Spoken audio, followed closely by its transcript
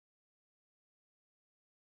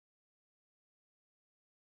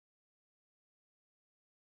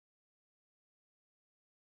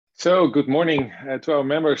So good morning to our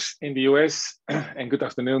members in the US and good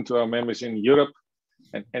afternoon to our members in Europe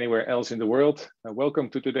and anywhere else in the world.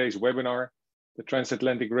 Welcome to today's webinar, the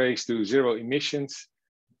Transatlantic Race to Zero Emissions,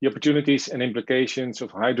 the opportunities and implications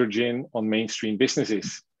of hydrogen on mainstream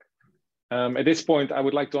businesses. At this point, I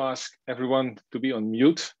would like to ask everyone to be on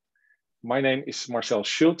mute. My name is Marcel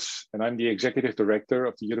Schultz, and I'm the Executive Director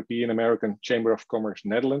of the European American Chamber of Commerce,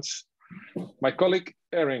 Netherlands. My colleague,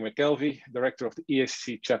 Erin McKelvey, Director of the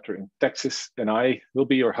EACC chapter in Texas, and I will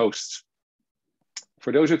be your hosts.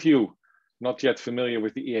 For those of you not yet familiar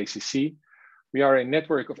with the EACC, we are a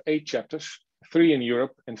network of 8 chapters, 3 in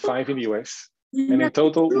Europe and 5 in the US. And in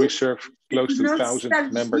total, we serve close to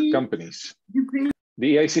 1,000 member companies.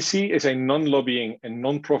 The EACC is a non-lobbying and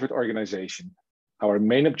non-profit organization. Our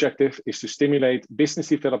main objective is to stimulate business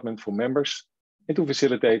development for members and to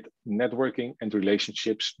facilitate networking and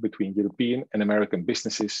relationships between European and American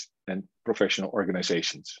businesses and professional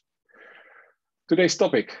organizations. Today's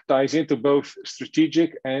topic ties into both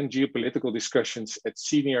strategic and geopolitical discussions at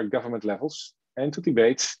senior government levels and to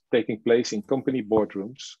debates taking place in company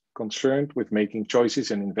boardrooms concerned with making choices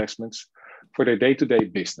and investments for their day-to-day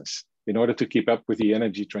business in order to keep up with the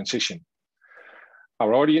energy transition.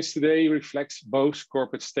 Our audience today reflects both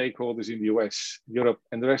corporate stakeholders in the US, Europe,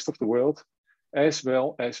 and the rest of the world, as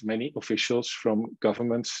well as many officials from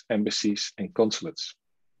governments, embassies, and consulates.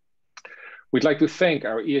 We'd like to thank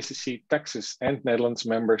our EACC Texas and Netherlands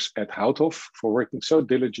members at Houthoff for working so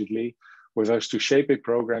diligently with us to shape a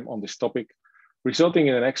program on this topic, resulting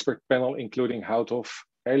in an expert panel including Houthoff,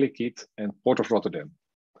 Air Liquide, and Port of Rotterdam.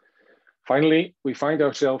 Finally, we find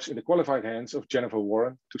ourselves in the qualified hands of Jennifer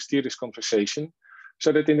Warren to steer this conversation,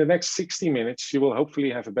 so that in the next 60 minutes, you will hopefully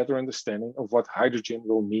have a better understanding of what hydrogen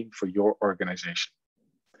will mean for your organization.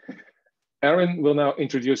 Erin will now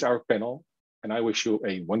introduce our panel, and I wish you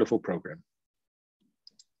a wonderful program.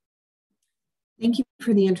 Thank you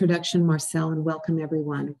for the introduction, Marcel, and welcome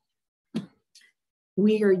everyone.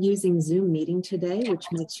 We are using Zoom meeting today, which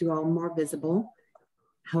makes you all more visible.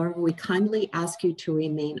 However, we kindly ask you to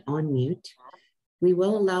remain on mute. We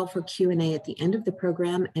will allow for Q&A at the end of the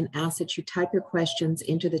program and ask that you type your questions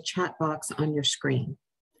into the chat box on your screen.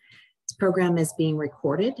 This program is being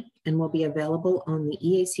recorded and will be available on the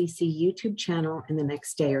EACC YouTube channel in the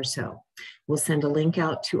next day or so. We'll send a link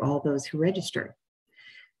out to all those who register.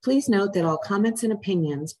 Please note that all comments and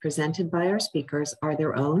opinions presented by our speakers are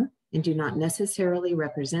their own and do not necessarily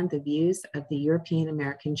represent the views of the European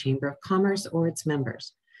American Chamber of Commerce or its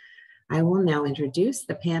members. I will now introduce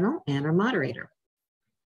the panel and our moderator.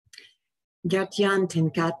 Gert-Jan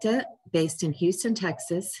Tenkate, based in Houston,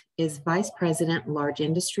 Texas, is Vice President, Large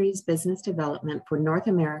Industries Business Development for North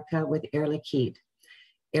America with Air Liquide.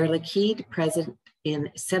 Air Liquide, present in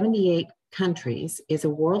 78 countries, is a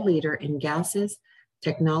world leader in gases,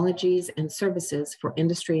 technologies, and services for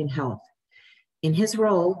industry and health. In his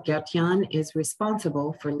role, Gert-Jan is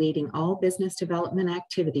responsible for leading all business development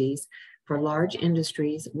activities for large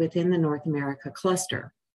industries within the North America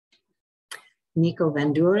cluster. Nico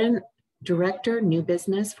van Duren, Director, New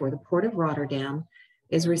Business for the Port of Rotterdam,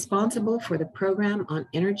 is responsible for the program on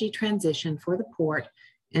energy transition for the port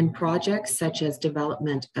and projects such as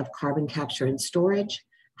development of carbon capture and storage,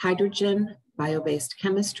 hydrogen, bio-based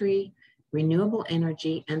chemistry, renewable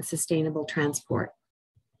energy, and sustainable transport.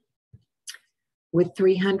 With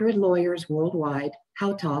 300 lawyers worldwide,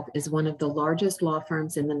 Houthoff is one of the largest law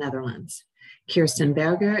firms in the Netherlands. Kirsten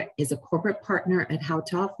Berger is a corporate partner at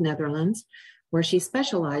Houthoff, Netherlands, where she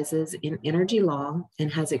specializes in energy law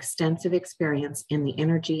and has extensive experience in the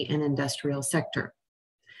energy and industrial sector.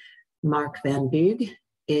 Mark van Buug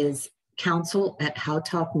is counsel at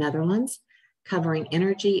Houthoff, Netherlands, covering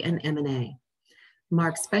energy and M&A.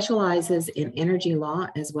 Mark specializes in energy law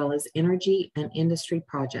as well as energy and industry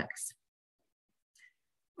projects.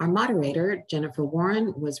 Our moderator, Jennifer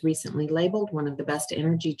Warren, was recently labeled one of the best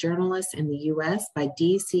energy journalists in the US by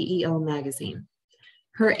DCEO magazine.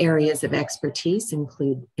 Her areas of expertise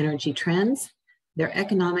include energy trends, their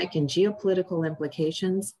economic and geopolitical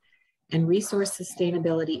implications, and resource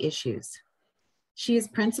sustainability issues. She is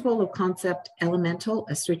principal of Concept Elemental,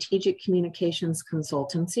 a strategic communications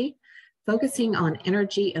consultancy, focusing on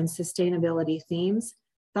energy and sustainability themes,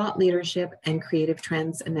 thought leadership, and creative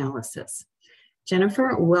trends analysis.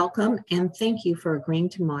 Jennifer, welcome, and thank you for agreeing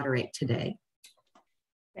to moderate today.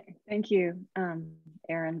 Thank you,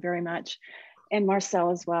 Erin, very much. And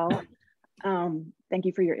Marcel as well. Thank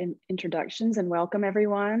you for your introductions and welcome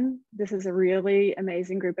everyone. This is a really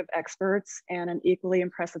amazing group of experts and an equally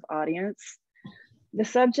impressive audience. The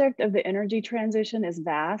subject of the energy transition is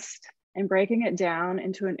vast, and breaking it down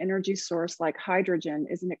into an energy source like hydrogen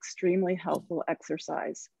is an extremely helpful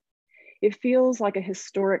exercise. It feels like a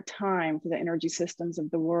historic time for the energy systems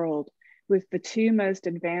of the world, with the two most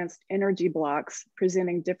advanced energy blocks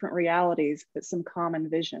presenting different realities, but some common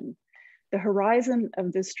vision. The horizon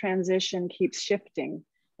of this transition keeps shifting,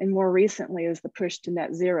 and more recently is the push to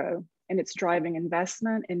net zero, and it's driving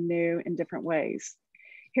investment in new and different ways.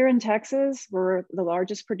 Here in Texas, we're the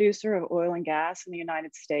largest producer of oil and gas in the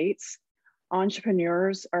United States.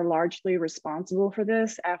 Entrepreneurs are largely responsible for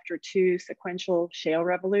this after two sequential shale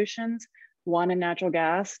revolutions, one in natural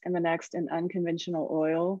gas and the next in unconventional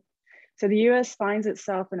oil. So the US finds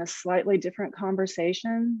itself in a slightly different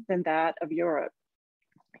conversation than that of Europe.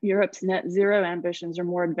 Europe's net zero ambitions are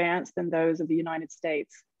more advanced than those of the United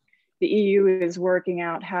States. The EU is working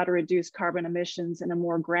out how to reduce carbon emissions in a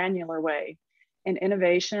more granular way, and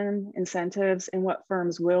innovation, incentives, and what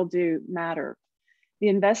firms will do matter. The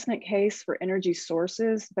investment case for energy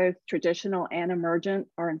sources, both traditional and emergent,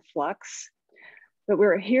 are in flux. But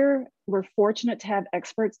we're fortunate to have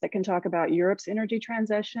experts that can talk about Europe's energy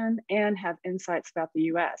transition and have insights about the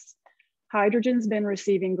US. Hydrogen's been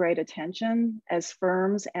receiving great attention as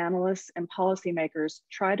firms, analysts, and policymakers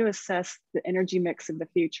try to assess the energy mix of the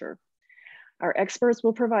future. Our experts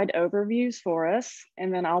will provide overviews for us,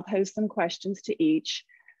 and then I'll pose some questions to each.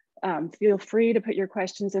 Feel free to put your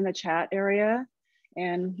questions in the chat area,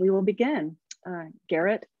 and we will begin.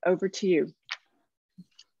 Garrett, over to you.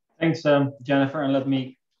 Thanks, Jennifer, and let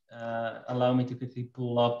me allow me to quickly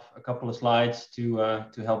pull up a couple of slides to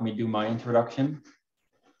help me do my introduction.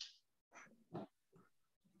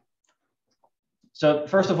 So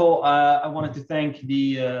first of all, I wanted to thank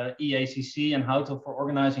the EACC and Houthoff for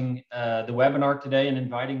organizing the webinar today and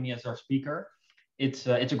inviting me as our speaker. It's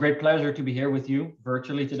a great pleasure to be here with you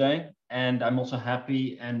virtually today. And I'm also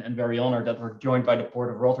happy and very honored that we're joined by the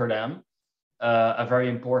Port of Rotterdam, a very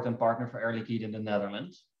important partner for Air Liquide in the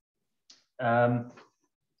Netherlands.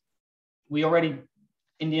 We already,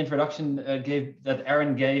 in the introduction that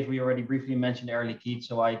Aaron gave, we already briefly mentioned Air Liquide,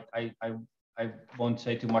 so I won't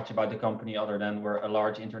say too much about the company other than we're a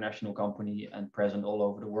large international company and present all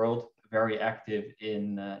over the world, very active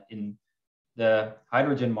in the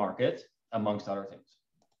hydrogen market, amongst other things.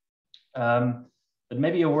 But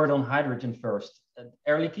maybe a word on hydrogen first.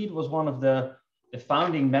 Air Liquide was one of the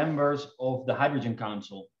founding members of the Hydrogen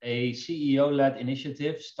Council, a CEO-led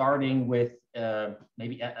initiative starting with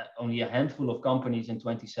maybe only a handful of companies in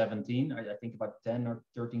 2017, I think about 10 or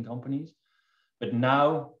 13 companies, but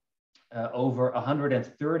now over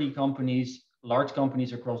 130 companies, large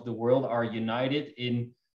companies across the world are united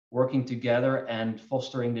in working together and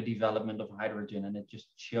fostering the development of hydrogen. And it just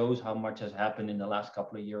shows how much has happened in the last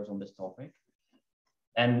couple of years on this topic.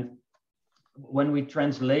 And when we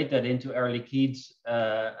translate that into Air Liquide's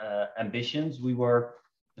ambitions, we were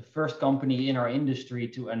the first company in our industry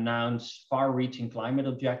to announce far-reaching climate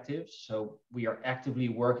objectives. So we are actively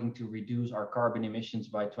working to reduce our carbon emissions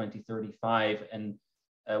by 2035 and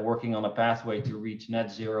working on a pathway to reach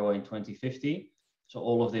net zero in 2050. So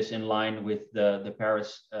all of this in line with the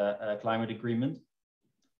Paris Climate Agreement.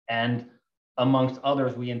 And amongst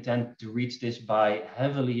others, we intend to reach this by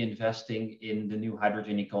heavily investing in the new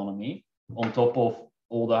hydrogen economy, on top of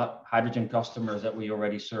all the hydrogen customers that we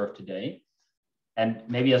already serve today. And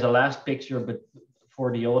maybe as a last picture, but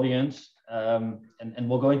for the audience, and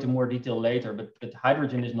we'll go into more detail later, but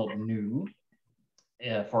hydrogen is not new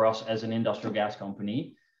for us as an industrial gas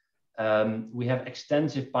company. We have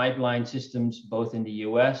extensive pipeline systems, both in the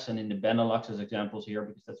US and in the Benelux as examples here,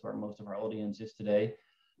 because that's where most of our audience is today,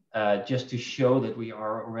 just to show that we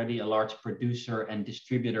are already a large producer and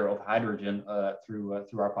distributor of hydrogen through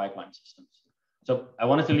our pipeline systems. So I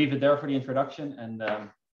wanted to leave it there for the introduction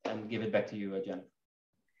and give it back to you, Jennifer.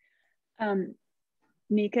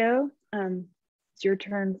 Nico, it's your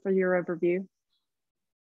turn for your overview.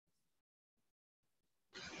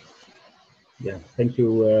 Yeah, thank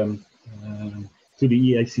you to the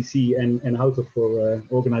EACC and Houthoff for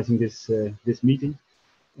organizing this meeting.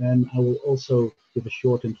 And I will also give a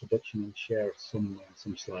short introduction and share some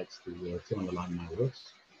slides to underline my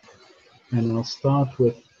words. And I'll start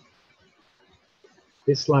with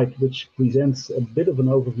this slide, which presents a bit of an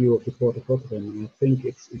overview of the Port of Rotterdam. And I think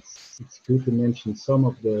it's good to mention some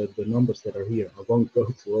of the numbers that are here. I won't go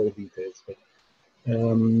to all details, but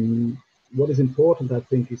what is important, I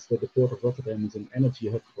think, is that the Port of Rotterdam is an energy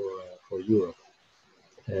hub for Europe.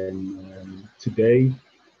 And today,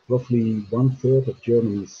 roughly 1/3 of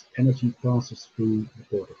Germany's energy passes through the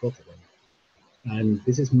Port of Rotterdam. And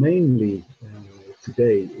this is mainly,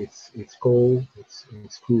 today, it's coal,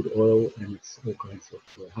 it's crude oil, and it's all kinds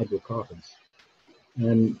of hydrocarbons.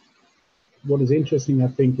 And what is interesting, I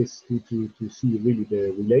think, is to see really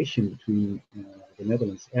the relation between the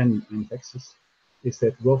Netherlands and Texas, is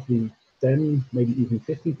that roughly 10, maybe even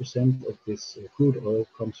 15% of this crude oil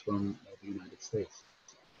comes from the United States.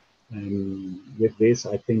 And with this,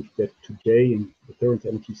 I think that today in the current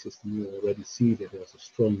energy system, you already see that there's a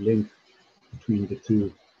strong link between the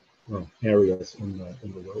two areas on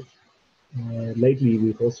the world. Lately,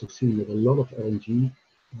 we've also seen that a lot of LNG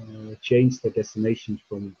changed their destination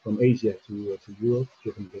from Asia to Europe,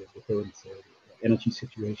 given the current energy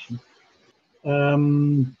situation.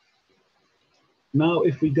 Now,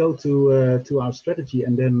 if we go to our strategy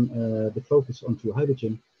and then the focus onto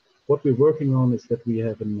hydrogen, what we're working on is that we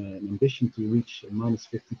have an ambition to reach minus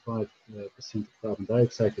 55% of carbon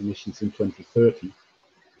dioxide emissions in 2030,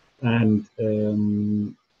 and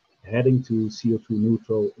heading to CO2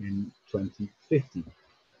 neutral in 2050.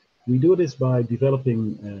 We do this by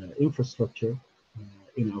developing infrastructure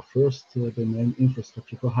in our first domain,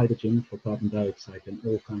 infrastructure for hydrogen, for carbon dioxide, and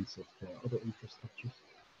all kinds of other infrastructures.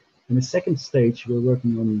 In the second stage, we're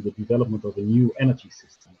working on the development of a new energy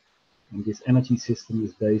system. And this energy system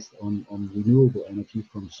is based on renewable energy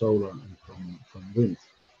from solar and from wind.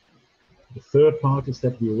 The third part is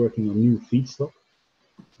that we're working on new feedstock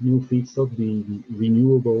being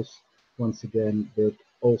renewables, once again, but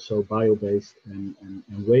also bio-based and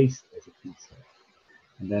waste as a feedstock.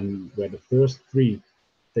 And then where the first three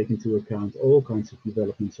take into account all kinds of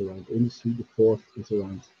developments around industry, the fourth is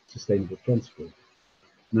around sustainable transport.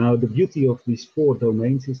 Now, the beauty of these four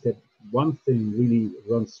domains is that one thing really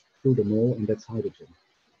runs through them all, and that's hydrogen.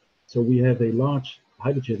 So we have a large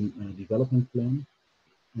hydrogen development plan,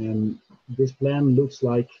 and this plan looks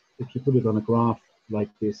like, if you put it on a graph like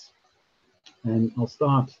this, and I'll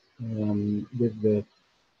start with the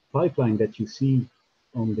pipeline that you see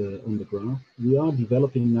on the graph. We are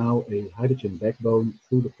developing now a hydrogen backbone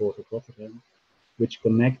through the port of Rotterdam, which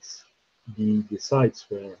connects the sites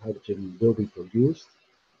where hydrogen will be produced,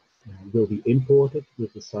 will be imported,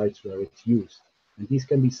 with the sites where it's used. And these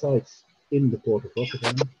can be sites in the port of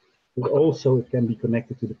Rotterdam, but also it can be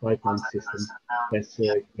connected to the pipeline system, as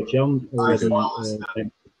Jan already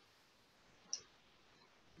mentioned,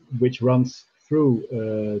 which runs through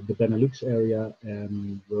the Benelux area,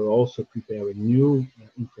 and we're also preparing new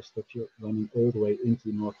infrastructure running all the way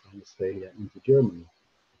into North Rhine-Westphalia, into Germany.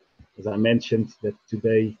 As I mentioned, that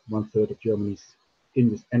today 1/3 of Germany's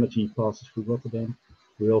energy passes through Rotterdam.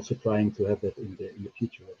 We're also trying to have that in the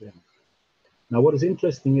future again. Now, what is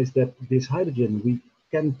interesting is that this hydrogen, we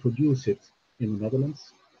can produce it in the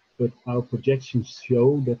Netherlands, but our projections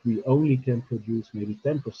show that we only can produce maybe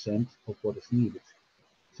 10% of what is needed.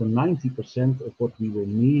 So 90% of what we will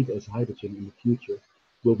need as hydrogen in the future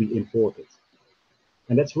will be imported.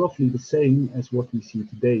 And that's roughly the same as what we see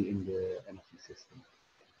today in the energy system.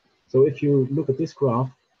 So if you look at this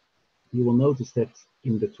graph, you will notice that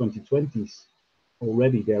in the 2020s,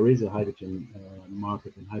 already there is a hydrogen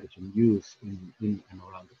market and hydrogen use in and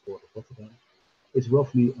around the port of Rotterdam. It's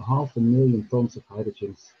roughly 500,000 tons of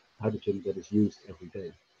hydrogen that is used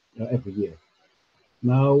every year.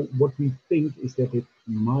 Now, what we think is that it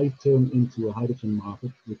might turn into a hydrogen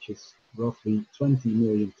market, which is roughly 20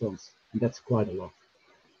 million tons, and that's quite a lot.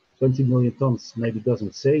 20 million tons maybe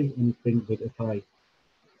doesn't say anything, but if I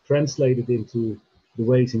translate it into the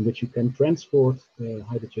ways in which you can transport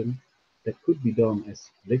hydrogen, that could be done as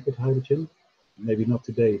liquid hydrogen, maybe not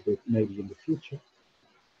today, but maybe in the future.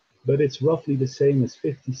 But it's roughly the same as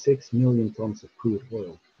 56 million tons of crude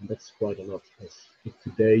oil, and that's quite a lot. As if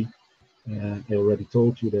today, I already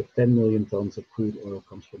told you that 10 million tons of crude oil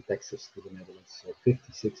comes from Texas to the Netherlands, so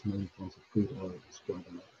 56 million tons of crude oil is quite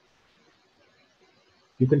a lot.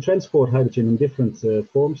 You can transport hydrogen in different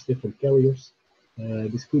forms, different carriers.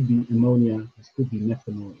 This could be ammonia, this could be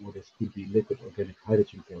methanol, or this could be liquid organic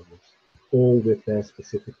hydrogen carriers, all with their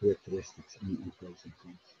specific characteristics and pros and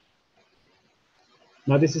cons.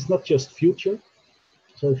 Now, this is not just future.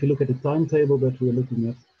 So if you look at the timetable that we're looking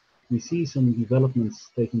at, we see some developments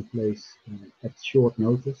taking place at short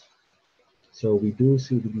notice. So we do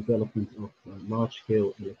see the development of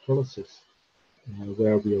large-scale electrolysis,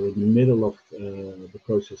 where we are in the middle of the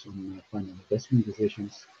process on final investment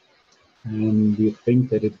decisions. And we think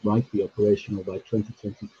that it might be operational by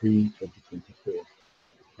 2023, 2024.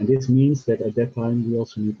 And this means that at that time, we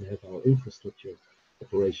also need to have our infrastructure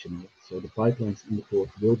operational. So the pipelines in the port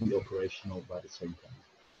will be operational by the same time.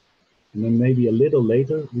 And then maybe a little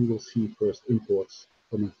later, we will see first imports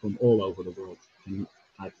coming from all over the world. And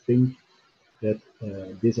I think that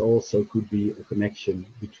this also could be a connection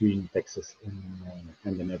between Texas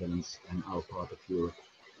and the Netherlands and our part of Europe,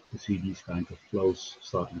 to see these kinds of flows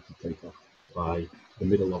starting to take off. by the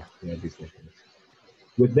middle of this decade.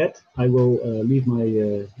 With that, I will leave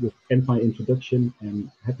end my introduction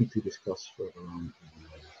and happy to discuss further on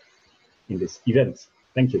in this event.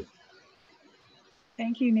 Thank you.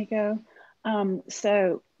 Thank you, Nico.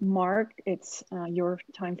 So Mark, it's your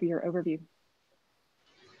time for your overview.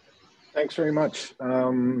 Thanks very much.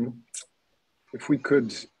 If we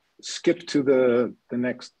could skip to the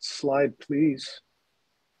next slide, please.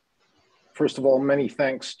 First of all, many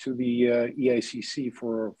thanks to the EACC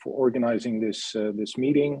for organizing this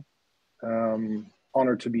meeting.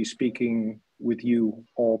 Honored to be speaking with you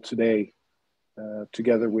all today,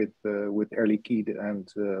 together with Air Liquide and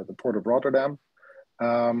the Port of Rotterdam.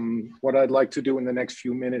 What I'd like to do in the next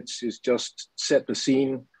few minutes is just set the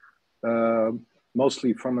scene,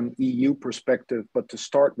 mostly from an EU perspective, but to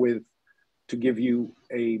start with, to give you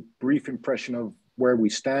a brief impression of where we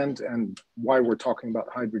stand and why we're talking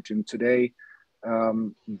about hydrogen today.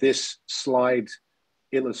 This slide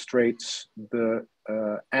illustrates the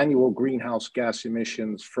annual greenhouse gas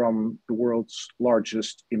emissions from the world's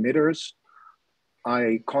largest emitters.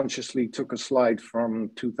 I consciously took a slide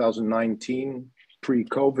from 2019,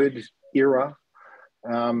 pre-COVID era.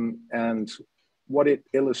 And what it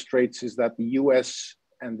illustrates is that the US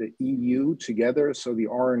and the EU together, so the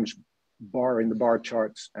orange bar in the bar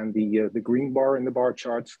charts and the green bar in the bar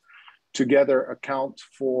charts, together account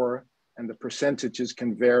for, and the percentages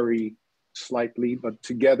can vary slightly, but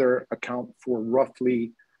together account for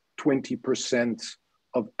roughly 20%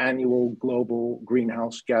 of annual global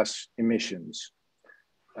greenhouse gas emissions.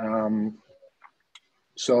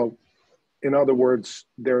 So in other words,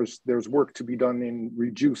 there's work to be done in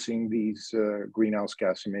reducing these greenhouse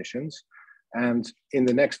gas emissions. And in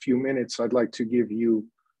the next few minutes, I'd like to give you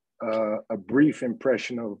a brief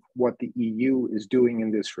impression of what the EU is doing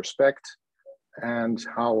in this respect and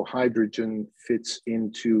how hydrogen fits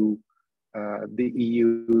into the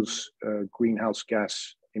EU's greenhouse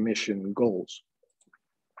gas emission goals.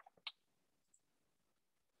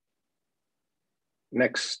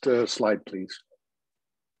 Next slide, please.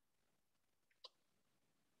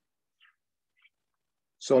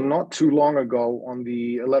 So not too long ago, on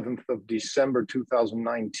the 11th of December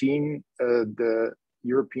 2019, the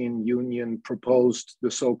European Union proposed the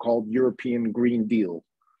so-called European Green Deal.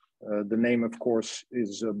 The name, of course,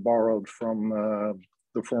 is borrowed from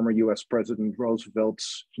the former US President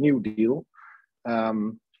Roosevelt's New Deal.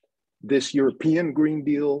 This European Green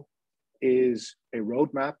Deal is a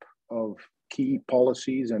roadmap of key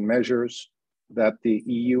policies and measures that the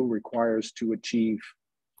EU requires to achieve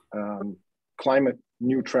climate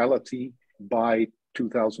neutrality by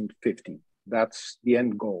 2050. That's the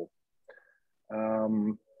end goal.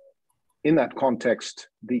 In that context,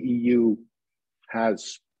 the EU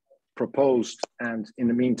has proposed and in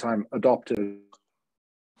the meantime adopted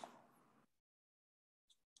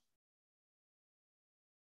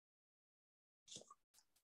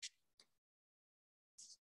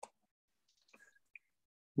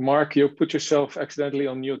Mark, you put yourself accidentally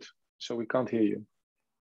on mute, so we can't hear you.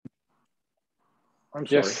 I'm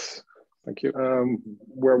sorry. Yes, thank you.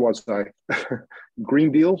 Where was I?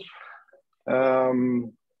 Green Deal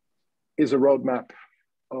is a roadmap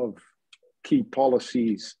of key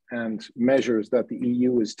policies and measures that the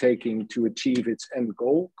EU is taking to achieve its end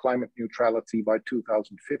goal, climate neutrality by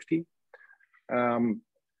 2050.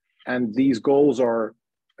 And these goals are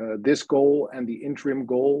this goal and the interim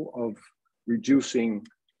goal of reducing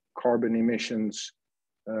carbon emissions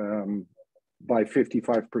by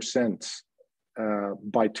 55%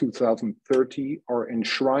 by 2030 are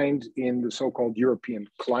enshrined in the so-called European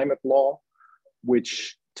Climate Law,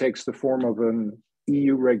 which takes the form of an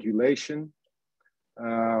EU regulation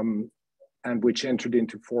and which entered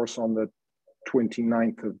into force on the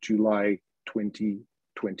 29th of July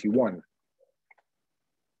 2021.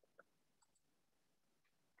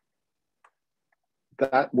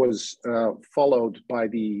 That was followed by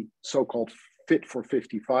the so-called Fit for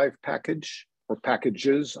 55 package, or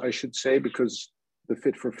packages, I should say, because the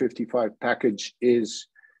Fit for 55 package is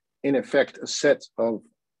in effect a set of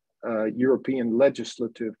European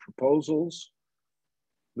legislative proposals.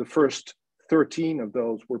 The first 13 of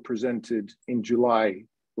those were presented in July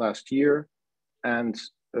last year, and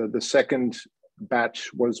the second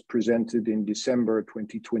batch was presented in December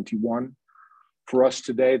 2021. For us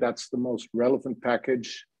today, that's the most relevant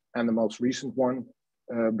package and the most recent one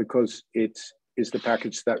because it is the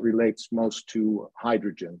package that relates most to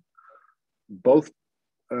hydrogen. Both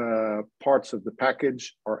parts of the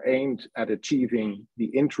package are aimed at achieving the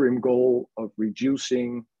interim goal of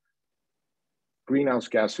reducing greenhouse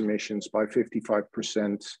gas emissions by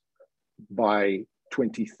 55% by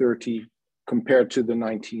 2030 compared to the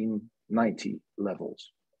 90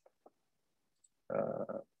 levels.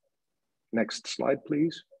 Next slide,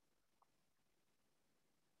 please.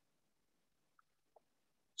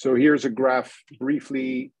 So here's a graph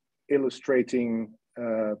briefly illustrating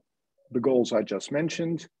the goals I just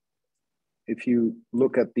mentioned. If you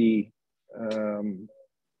look at the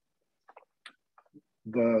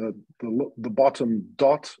bottom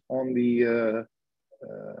dot on the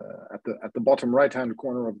at the bottom right-hand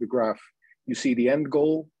corner of the graph, you see the end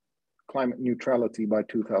goal, climate neutrality by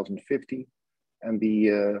 2050, and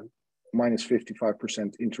the minus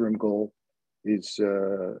 55% interim goal is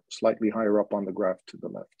slightly higher up on the graph to the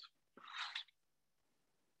left.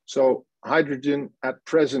 So hydrogen at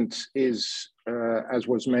present is, as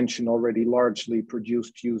was mentioned already, largely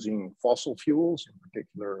produced using fossil fuels, in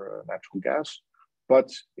particular natural gas,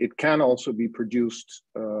 but it can also be produced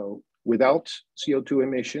without CO2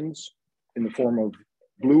 emissions in the form of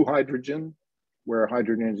blue hydrogen, where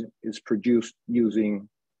hydrogen is produced using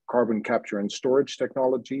carbon capture and storage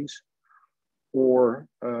technologies, or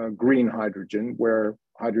green hydrogen, where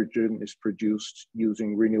hydrogen is produced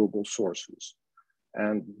using renewable sources.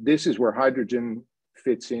 And this is where hydrogen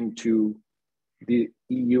fits into the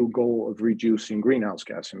EU goal of reducing greenhouse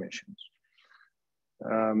gas emissions.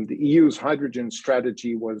 The EU's hydrogen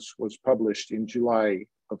strategy was published in July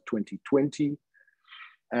of 2020.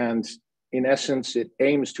 And in essence, it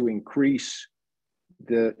aims to increase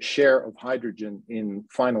the share of hydrogen in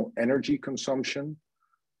final energy consumption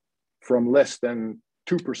from less than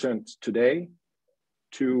 2% today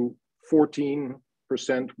to 14%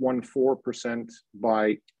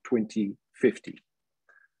 by 2050.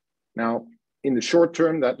 Now, in the short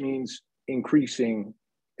term, that means increasing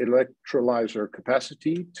electrolyzer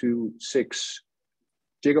capacity to 6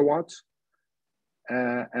 gigawatts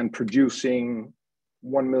and producing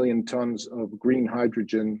 1 million tons of green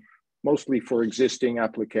hydrogen, mostly for existing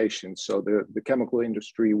applications. So the chemical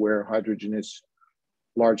industry, where hydrogen is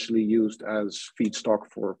largely used as feedstock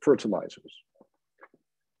for fertilizers.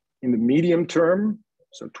 In the medium term,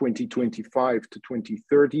 so 2025 to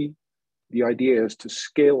 2030, the idea is to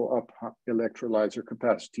scale up electrolyzer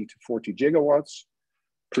capacity to 40 gigawatts,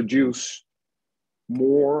 produce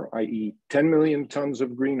more, i.e. 10 million tons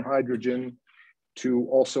of green hydrogen, to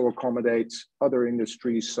also accommodate other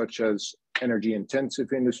industries such as energy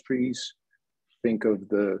intensive industries. Think of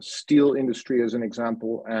the steel industry as an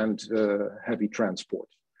example, and heavy transport.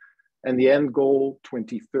 And the end goal,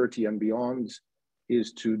 2030 and beyond,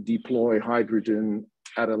 is to deploy hydrogen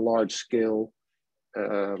at a large scale,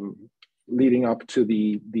 leading up to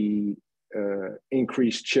the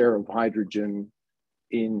increased share of hydrogen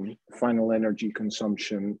in final energy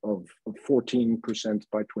consumption of 14%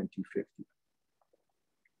 by 2050.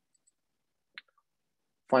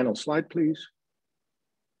 Final slide, please.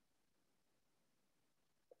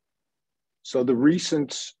 So the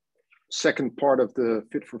recent second part of the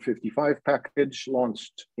Fit for 55 package,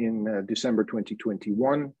 launched in December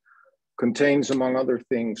 2021, contains, among other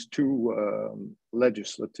things, two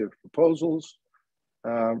legislative proposals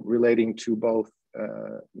relating to both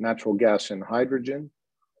natural gas and hydrogen.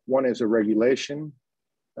 One is a regulation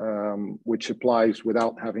which applies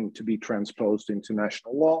without having to be transposed into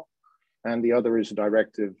national law, and the other is a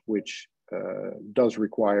directive which does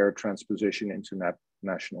require transposition into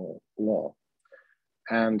national law.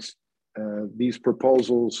 And these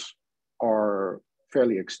proposals are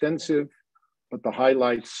fairly extensive, but the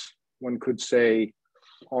highlights, one could say,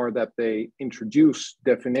 are that they introduce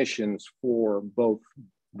definitions for both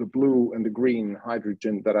the blue and the green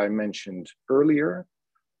hydrogen that I mentioned earlier,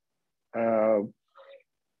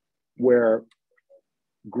 where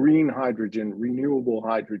green hydrogen, renewable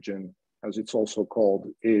hydrogen, as it's also called,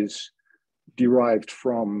 is derived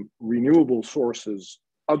from renewable sources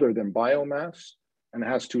other than biomass, and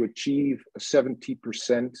has to achieve a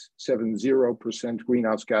 70%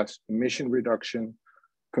 greenhouse gas emission reduction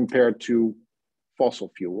compared to fossil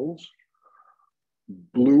fuels.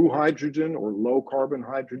 Blue hydrogen, or low carbon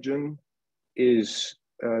hydrogen, is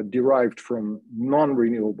derived from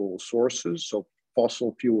non-renewable sources, so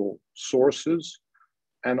fossil fuel sources,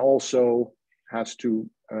 and also has to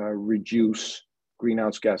reduce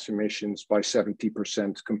greenhouse gas emissions by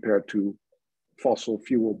 70% compared to fossil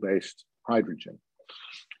fuel-based hydrogen.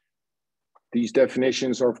 These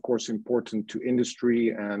definitions are, of course, important to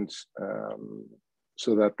industry, and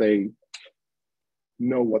so that they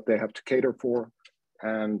know what they have to cater for,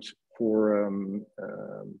 and for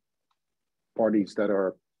parties that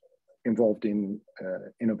are involved in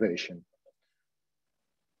innovation.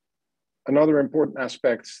 Another important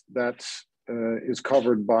aspect that is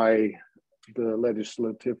covered by the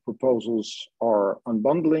legislative proposals are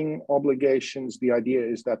unbundling obligations. The idea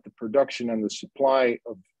is that the production and the supply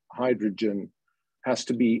of hydrogen has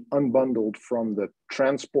to be unbundled from the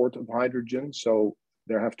transport of hydrogen. So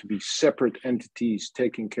there have to be separate entities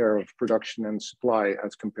taking care of production and supply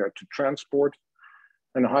as compared to transport.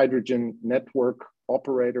 And hydrogen network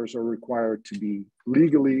operators are required to be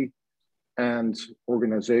legally and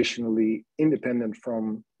organizationally independent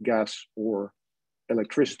from gas or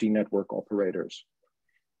electricity network operators.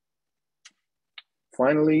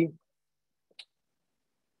 Finally,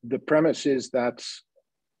 the premise is that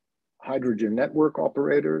hydrogen network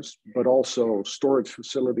operators, but also storage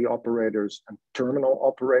facility operators and terminal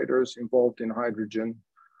operators involved in hydrogen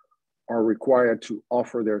are required to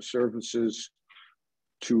offer their services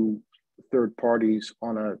to third parties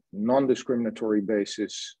on a non-discriminatory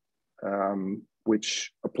basis,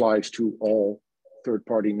 which applies to all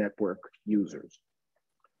third-party network users.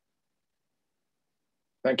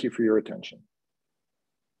 Thank you for your attention.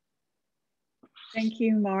 Thank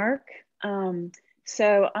you, Mark.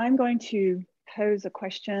 So I'm going to pose a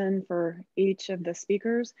question for each of the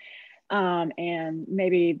speakers, and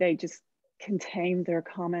maybe they just contain their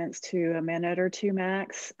comments to a minute or two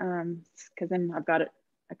max, because then I've got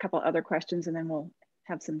a couple other questions and then we'll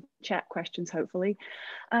have some chat questions, hopefully.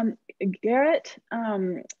 Garrett,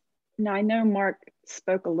 now I know Mark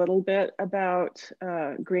spoke a little bit about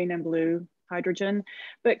green and blue hydrogen,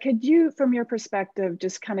 but could you, from your perspective,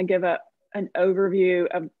 just kind of give an overview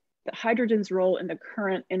of the hydrogen's role in the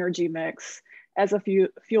current energy mix as a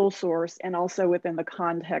fuel source, and also within the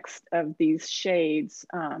context of these shades,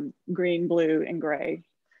 green, blue, and gray?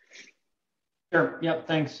 Sure. Yep.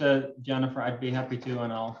 Thanks, Jennifer. I'd be happy to,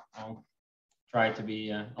 and I'll try to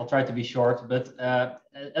be short. But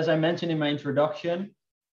as I mentioned in my introduction,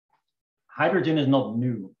 hydrogen is not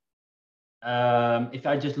new. If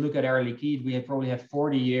I just look at Air Liquide, we probably have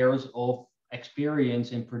 40 years of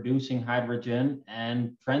experience in producing hydrogen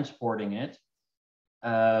and transporting it.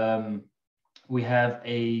 We have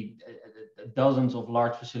dozens of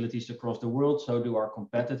large facilities across the world, so do our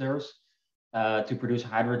competitors, to produce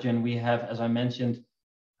hydrogen. We have, as I mentioned,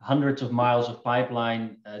 hundreds of miles of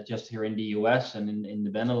pipeline just here in the US and in the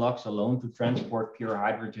Benelux alone to transport pure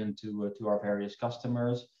hydrogen to our various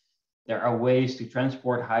customers. There are ways to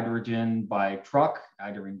transport hydrogen by truck,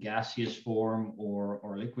 either in gaseous form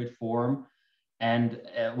or liquid form. And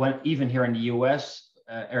even here in the US,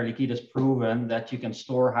 Air Liquide has proven that you can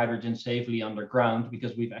store hydrogen safely underground,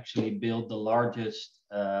 because we've actually built the largest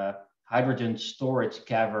hydrogen storage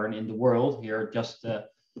cavern in the world here, just a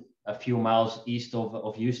few miles east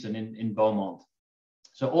of Houston in Beaumont.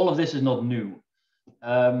 So all of this is not new.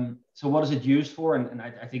 So what is it used for? And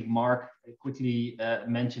I think Mark quickly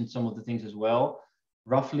mentioned some of the things as well.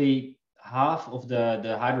 Roughly half of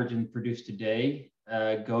the hydrogen produced today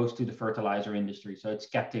goes to the fertilizer industry. So it's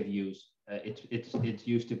captive use. It's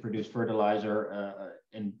used to produce fertilizer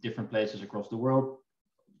in different places across the world,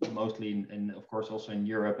 mostly of course, also in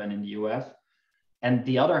Europe and in the US. And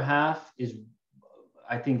the other half is,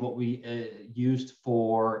 I think, what we used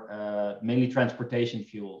for mainly transportation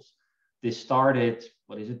fuels. This started,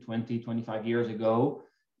 20, 25 years ago,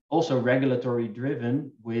 also regulatory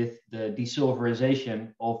driven with the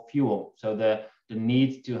desulfurization of fuel. So the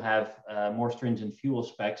need to have more stringent fuel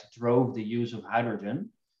specs drove the use of hydrogen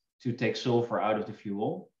to take sulfur out of the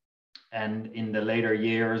fuel. And in the later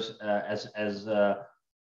years, as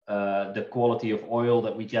the quality of oil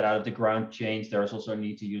that we get out of the ground changed, there's also a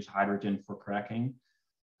need to use hydrogen for cracking.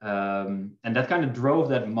 And that kind of drove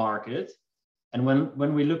that market. And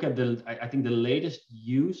when we look at I think the latest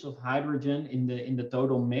use of hydrogen in the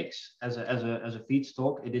total mix as a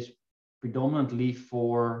feedstock, it is predominantly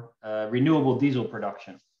for renewable diesel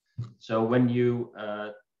production. So when you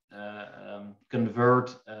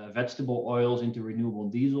convert vegetable oils into renewable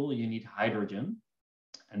diesel, you need hydrogen,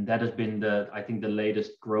 and that has been I think the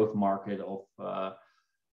latest growth market of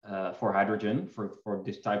for hydrogen, for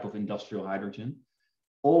this type of industrial hydrogen.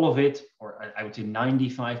 All of it, or I would say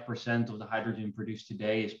 95% of the hydrogen produced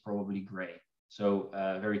today, is probably gray. So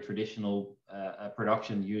very traditional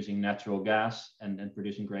production using natural gas and then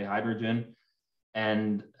producing gray hydrogen.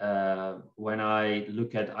 And when I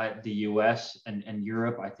look at the US and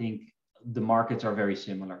Europe, I think the markets are very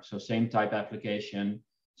similar. So same type application,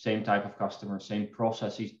 same type of customer, same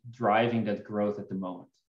processes driving that growth at the moment.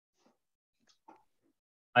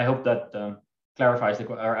 I hope that clarifies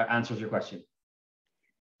or answers your question.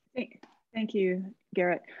 Thank you,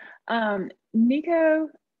 Garrett. Nico,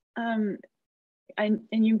 and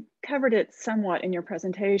you covered it somewhat in your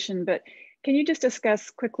presentation, but Can you just discuss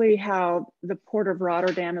quickly how the Port of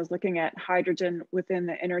Rotterdam is looking at hydrogen within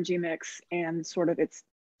the energy mix and sort of its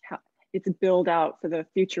build out for the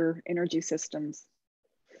future energy systems?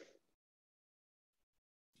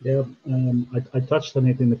 Yeah, I touched on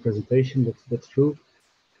it in the presentation, that's true.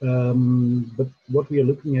 But what we are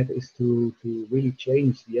looking at is to really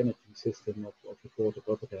change the energy system of the Port of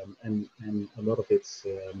Rotterdam and a lot of its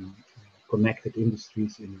connected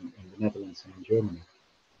industries in the Netherlands and in Germany.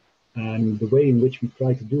 And the way in which we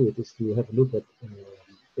try to do it is to have a look at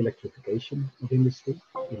electrification of industry,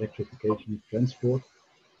 electrification of transport,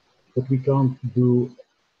 but we can't do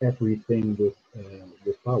everything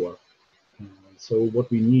with power. So what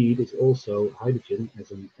we need is also hydrogen as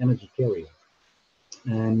an energy carrier.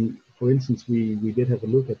 And for instance, we did have a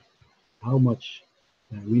look at how much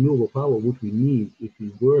renewable power would we need if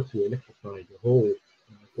we were to electrify the whole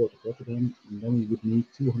Port of Rotterdam, and then we would need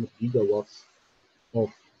 200 gigawatts of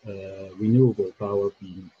renewable power,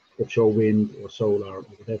 being offshore wind or solar or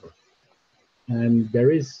whatever. And there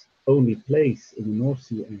is only place in the North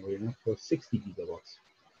Sea area for 60 gigawatts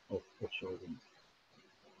of offshore wind.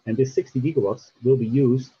 And this 60 gigawatts will be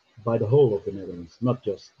used by the whole of the Netherlands, not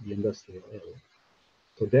just the industrial area.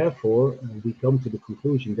 So therefore, we come to the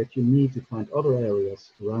conclusion that you need to find other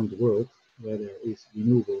areas around the world where there is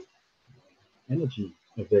renewable energy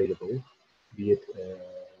available, be it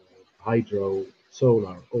hydro,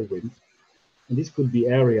 solar or wind. And these could be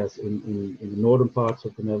areas in the northern parts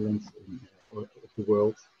of the Netherlands, or of the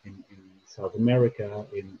world, in South America,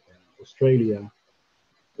 in Australia,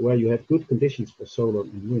 where you have good conditions for solar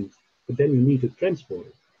and wind, but then you need to transport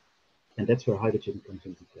it. And that's where hydrogen comes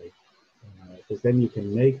into play. Because then you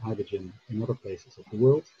can make hydrogen in other places of the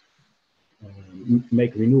world,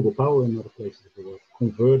 make renewable power in other places of the world,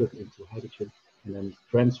 convert it into hydrogen, and then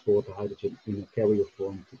transport the hydrogen in a carrier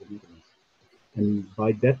form to the Netherlands. And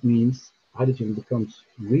by that means, hydrogen becomes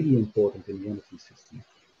really important in the energy system.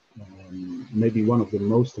 Maybe one of the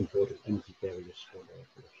most important energy carriers for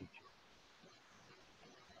the future.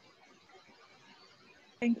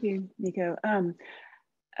 Thank you, Nico.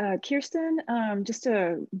 Kirsten, just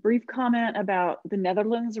a brief comment about the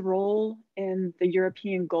Netherlands' role in the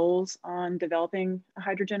European goals on developing a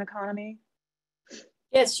hydrogen economy.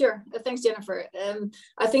 Yes, sure. Thanks, Jennifer.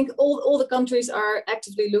 I think all the countries are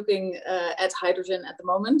actively looking at hydrogen at the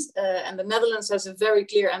moment, and the Netherlands has a very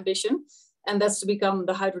clear ambition, and that's to become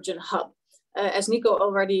the hydrogen hub. As Nico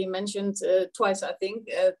already mentioned twice, I think,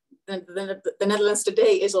 the Netherlands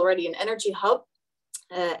today is already an energy hub,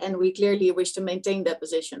 and we clearly wish to maintain that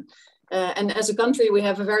position. And as a country, we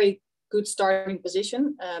have a very good starting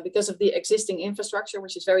position because of the existing infrastructure,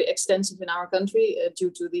 which is very extensive in our country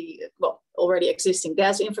due to the already existing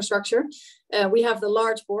gas infrastructure. We have the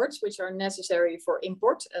large ports, which are necessary for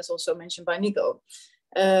import, as also mentioned by Nico.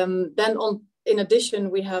 In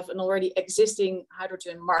addition, we have an already existing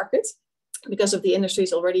hydrogen market because of the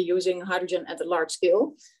industries already using hydrogen at a large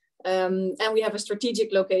scale. And we have a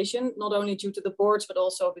strategic location, not only due to the ports, but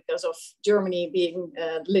also because of Germany being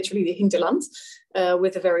literally the hinterland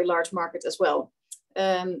with a very large market as well.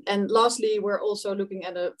 And lastly, we're also looking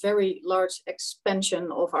at a very large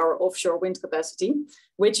expansion of our offshore wind capacity,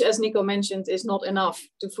 which, as Nico mentioned, is not enough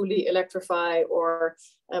to fully electrify or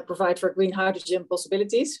provide for green hydrogen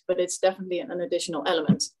possibilities, but it's definitely an additional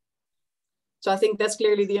element. So I think that's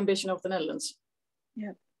clearly the ambition of the Netherlands.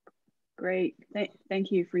 Yeah. Great,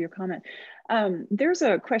 thank you for your comment. There's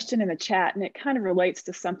a question in the chat, and it kind of relates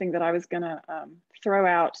to something that I was going to throw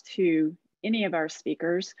out to any of our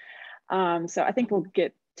speakers. So I think we'll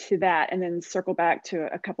get to that and then circle back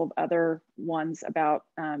to a couple of other ones about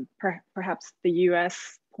perhaps the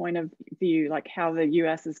US point of view, like how the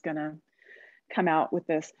US is going to come out with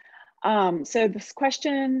this. So this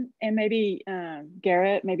question, and maybe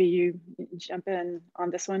Garrett, maybe you jump in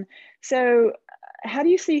on this one. So how do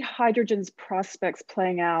you see hydrogen's prospects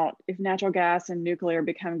playing out if natural gas and nuclear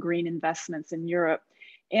become green investments in Europe?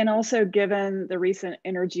 And also given the recent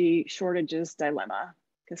energy shortages dilemma,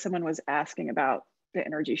 because someone was asking about the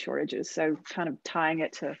energy shortages. So kind of tying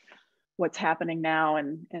it to what's happening now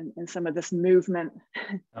and some of this movement.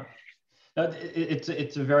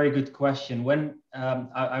 It's a very good question. When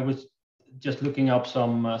I was just looking up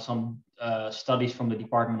some studies from the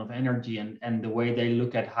Department of Energy and the way they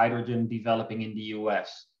look at hydrogen developing in the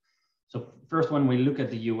US. So first, when we look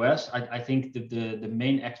at the US, I think that the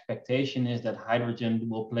main expectation is that hydrogen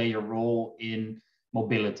will play a role in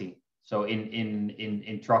mobility. So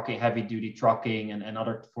in trucking, heavy duty trucking and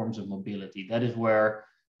other forms of mobility. That is where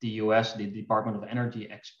the US, the Department of Energy,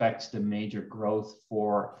 expects the major growth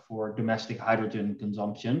for domestic hydrogen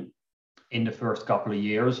consumption in the first couple of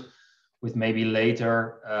years. with maybe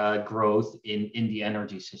later growth in the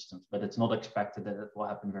energy systems, but it's not expected that it will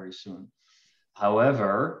happen very soon.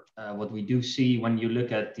 However, what we do see when you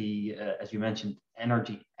look at the, as you mentioned,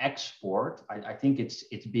 energy export, I think it's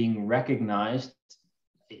being recognized,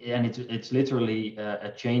 and it's literally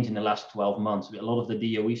a change in the last 12 months. A lot of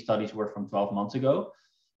the DOE studies were from 12 months ago.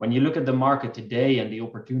 When you look at the market today and the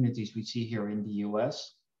opportunities we see here in the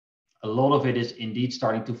US, a lot of it is indeed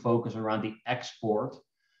starting to focus around the export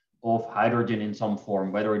of hydrogen in some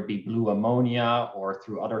form, whether it be blue ammonia or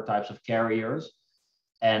through other types of carriers.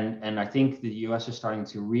 And I think the US is starting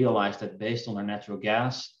to realize that based on their natural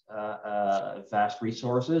gas vast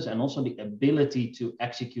resources, and also the ability to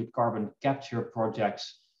execute carbon capture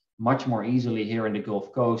projects much more easily here in the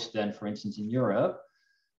Gulf Coast than, for instance, in Europe,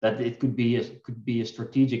 that it could be a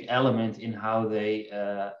strategic element in how they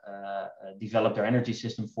develop their energy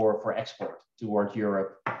system for export towards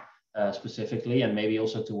Europe specifically, and maybe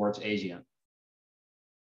also towards Asia.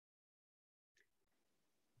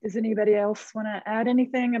 Does anybody else want to add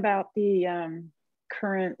anything about the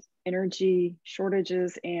current energy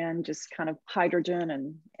shortages and just kind of hydrogen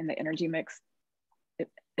and the energy mix?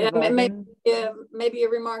 Maybe a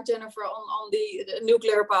remark, Jennifer, on the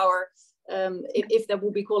nuclear power. If that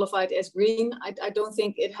will be qualified as green, I don't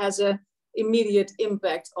think it has an immediate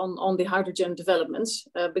impact on the hydrogen developments,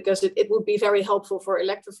 because it would be very helpful for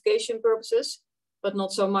electrification purposes, but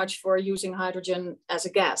not so much for using hydrogen as a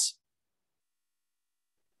gas.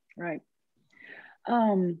 Right.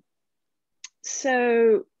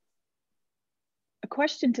 So a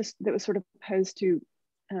question that was sort of posed to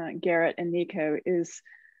Garrett and Nico is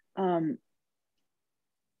the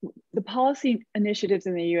policy initiatives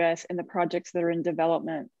in the US and the projects that are in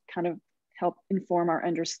development kind of help inform our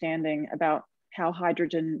understanding about how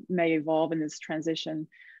hydrogen may evolve in this transition.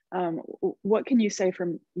 What can you say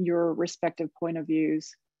from your respective point of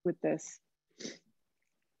views with this?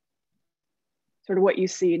 Sort of what you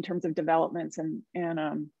see in terms of developments and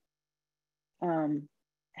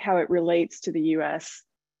how it relates to the US.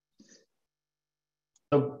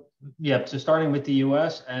 So yeah, so starting with the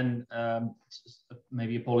US, and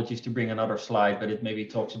maybe apologies to bring another slide, but it maybe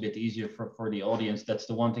talks a bit easier for the audience. That's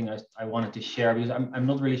the one thing I wanted to share, because I'm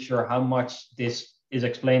not really sure how much this is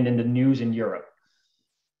explained in the news in Europe.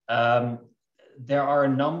 There are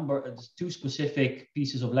two specific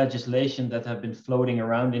pieces of legislation that have been floating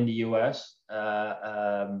around in the US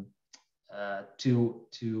to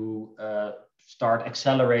start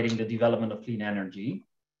accelerating the development of clean energy.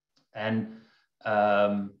 And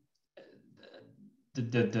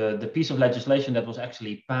the piece of legislation that was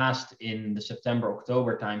actually passed in the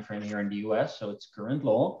September-October timeframe here in the US, so it's current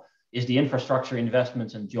law, is the Infrastructure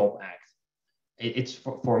Investments and Jobs Act. It's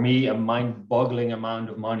for me a mind-boggling amount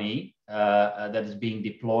of money that is being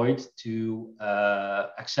deployed to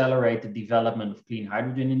accelerate the development of clean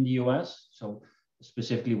hydrogen in the US. So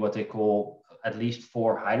specifically what they call at least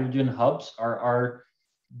 4 hydrogen hubs are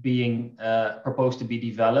being proposed to be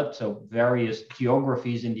developed. So various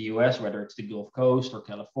geographies in the US, whether it's the Gulf Coast or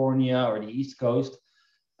California or the East Coast,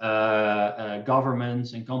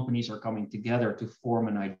 governments and companies are coming together to form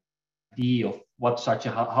an idea of what such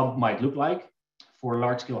a hub might look like for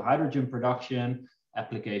large-scale hydrogen production,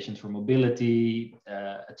 applications for mobility,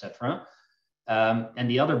 etc. And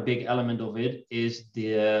the other big element of it is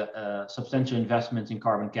the substantial investments in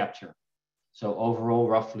carbon capture. So overall,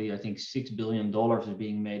 roughly, I think $6 billion is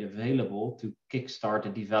being made available to kickstart the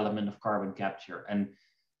development of carbon capture. And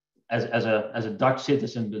as a Dutch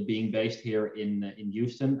citizen, but being based here in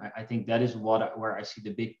Houston, I think that is where I see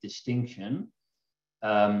the big distinction.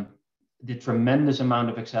 The tremendous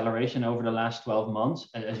amount of acceleration over the last 12 months,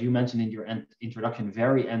 as you mentioned in your introduction,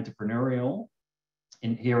 very entrepreneurial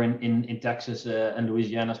here in Texas and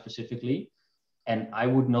Louisiana specifically. And I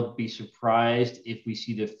would not be surprised if we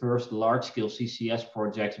see the first large-scale CCS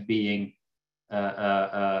projects being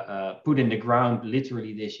put in the ground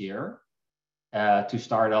literally this year to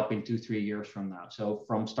start up in 2-3 years from now. So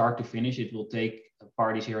from start to finish, it will take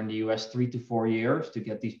parties here in the US 3 to 4 years to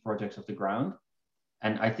get these projects off the ground.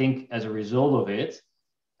 And I think as a result of it,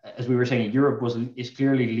 as we were saying, Europe is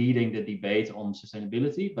clearly leading the debate on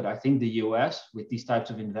sustainability, but I think the US with these types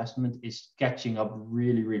of investment is catching up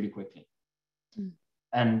really, really quickly. Mm.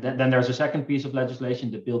 And then there's a second piece of legislation,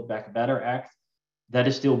 the Build Back Better Act, that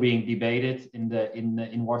is still being debated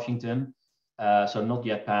in Washington, so not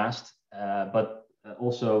yet passed, but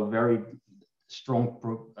also very strong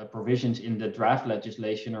provisions in the draft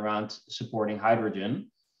legislation around supporting hydrogen.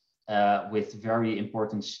 With very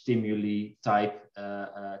important stimuli type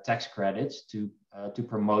tax credits to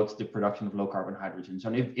promote the production of low carbon hydrogen. So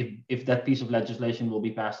if that piece of legislation will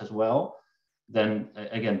be passed as well, then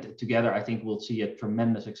again, together, I think we'll see a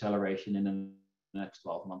tremendous acceleration in the next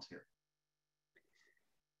 12 months here.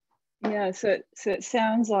 Yeah, so it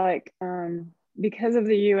sounds like because of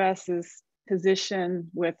the US's position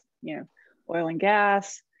with, you know, oil and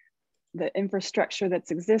gas, the infrastructure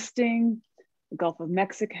that's existing, the Gulf of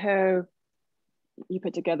Mexico, you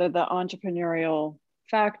put together the entrepreneurial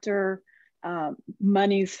factor,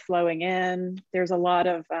 money's flowing in. There's a lot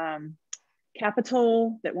of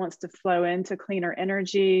capital that wants to flow into cleaner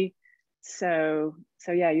energy. So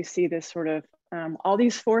yeah, you see this sort of all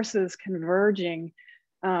these forces converging.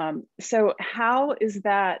 So how is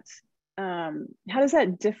that? How does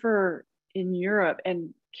that differ in Europe?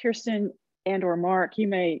 And Kirsten and or Mark, you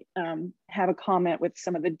may have a comment with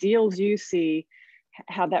some of the deals you see,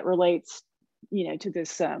 how that relates, you know, to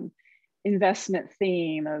this investment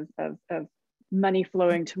theme of money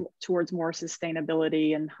flowing towards more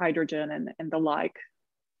sustainability and hydrogen and the like.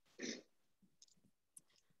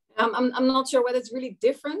 I'm not sure whether it's really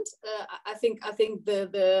different. I think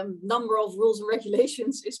the number of rules and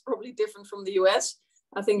regulations is probably different from the US.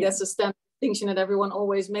 I think that's a standard distinction that everyone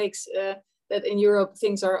always makes, that in Europe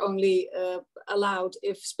things are only allowed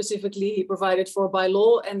if specifically provided for by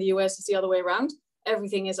law, and the US is the other way around.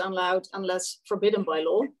 Everything is allowed unless forbidden by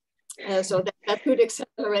law. So that could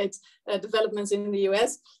accelerate developments in the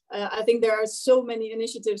US. I think there are so many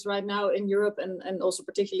initiatives right now in Europe and also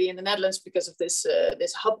particularly in the Netherlands because of this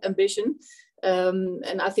hub ambition.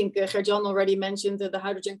 And I think Gert-Jan already mentioned the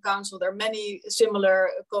Hydrogen Council. There are many similar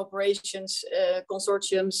cooperations,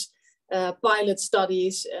 consortiums, pilot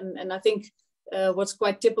studies. And I think what's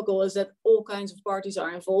quite typical is that all kinds of parties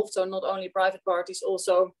are involved. So not only private parties,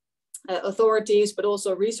 also authorities, but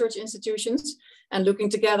also research institutions, and looking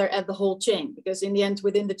together at the whole chain, because in the end,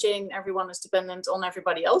 within the chain, everyone is dependent on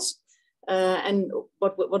everybody else. And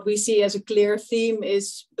what we see as a clear theme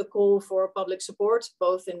is the call for public support,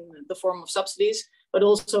 both in the form of subsidies, but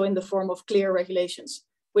also in the form of clear regulations,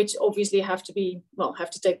 which obviously have to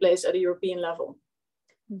take place at a European level.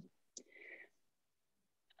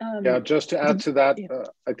 Yeah, just to add to that,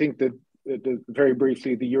 I think that very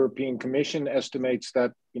briefly, the European Commission estimates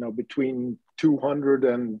that, you know, between 200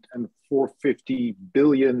 and 450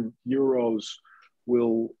 billion euros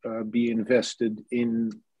will be invested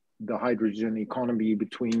in the hydrogen economy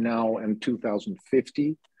between now and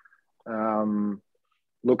 2050.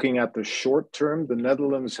 Looking at the short term, the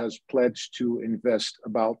Netherlands has pledged to invest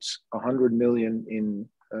about 100 million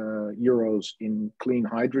euros in clean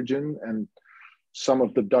hydrogen, and some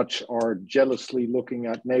of the Dutch are jealously looking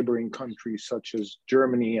at neighboring countries such as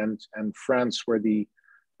Germany and France, where the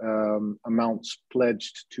amounts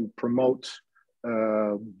pledged to promote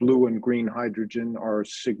blue and green hydrogen are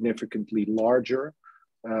significantly larger,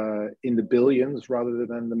 in the billions rather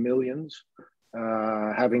than the millions.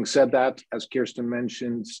 Having said that, as Kirsten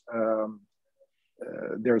mentioned,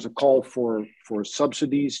 there's a call for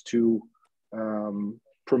subsidies to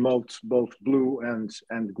promote both blue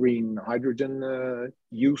and green hydrogen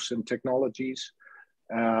use and technologies.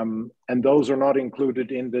 And those are not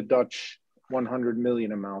included in the Dutch 100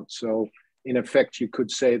 million amount. So in effect, you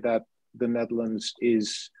could say that the Netherlands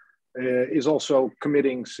is also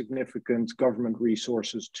committing significant government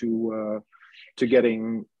resources to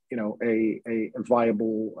getting, you know, a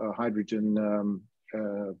viable hydrogen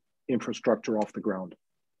infrastructure off the ground.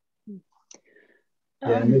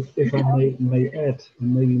 Yeah, and if I may add,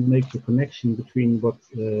 and maybe make the connection between what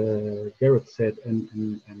Garrett said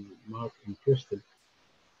and Mark and Kirsten.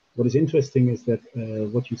 What is interesting is that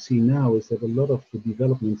what you see now is that a lot of the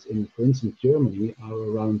developments in, for instance, Germany are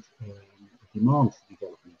around demand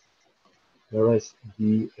development, whereas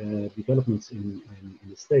the developments in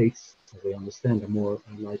the States, as I understand, are more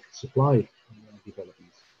like supply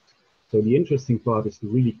developments. So the interesting part is to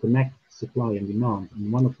really connect supply and demand.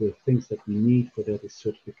 And one of the things that we need for that is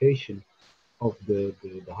certification of the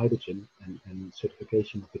hydrogen and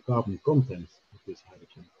certification of the carbon content of this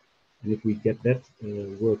hydrogen. And if we get that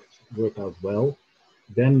worked out well,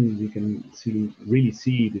 then we can really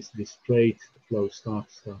see this trade flow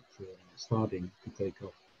starting to take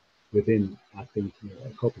off within, I think, a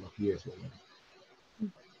couple of years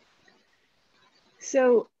already.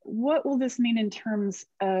 So what will this mean in terms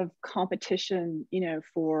of competition, you know,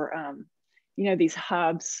 for, you know, these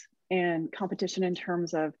hubs, and competition in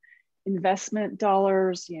terms of investment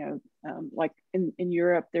dollars, you know, like in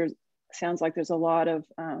Europe, sounds like there's a lot of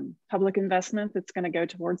public investment that's going to go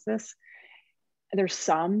towards this. There's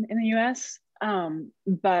some in the US,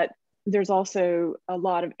 but there's also a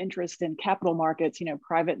lot of interest in capital markets, you know,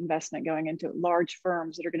 private investment going into large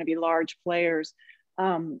firms that are going to be large players.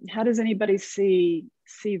 How does anybody see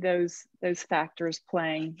those factors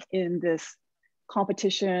playing in this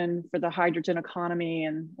competition for the hydrogen economy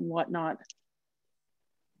and whatnot.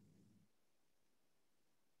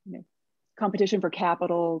 You know, competition for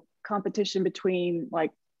capital, competition between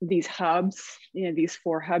like these hubs, you know, these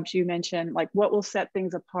 4 hubs you mentioned, like what will set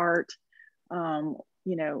things apart?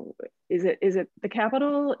 You know, is it the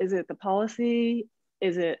capital? Is it the policy?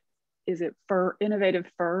 Is it for innovative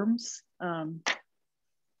firms?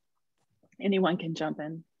 Anyone can jump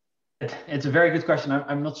in. It's a very good question.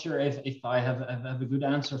 I'm not sure if I have a good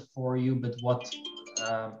answer for you, but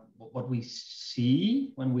what we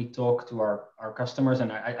see when we talk to our customers,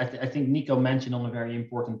 and I think Nico mentioned on a very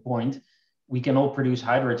important point, we can all produce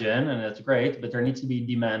hydrogen and that's great, but there needs to be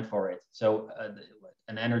demand for it. So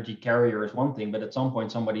an energy carrier is one thing, but at some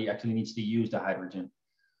point somebody actually needs to use the hydrogen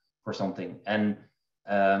for something. And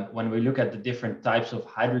when we look at the different types of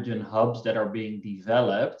hydrogen hubs that are being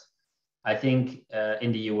developed, I think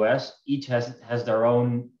in the US, each has their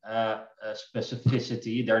own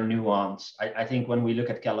specificity, their nuance. I think when we look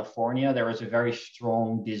at California, there is a very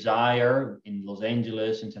strong desire in Los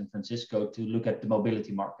Angeles and San Francisco to look at the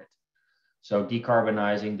mobility market. So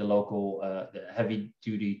decarbonizing the local the heavy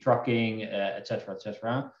duty trucking, et cetera, et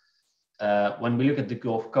cetera. When we look at the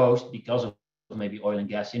Gulf Coast, because of maybe oil and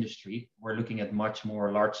gas industry, we're looking at much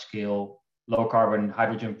more large scale, low carbon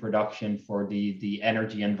hydrogen production for the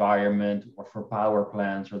energy environment or for power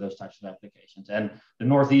plants or those types of applications. And the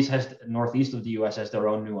northeast of the US has their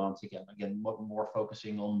own nuance again more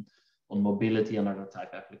focusing on mobility and other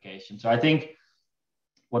type applications. So I think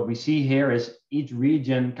what we see here is each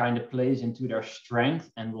region kind of plays into their strength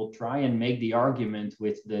and will try and make the argument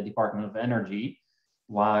with the Department of Energy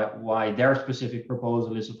why their specific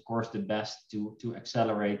proposal is of course the best to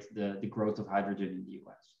accelerate the growth of hydrogen in the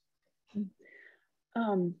US.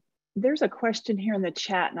 There's a question here in the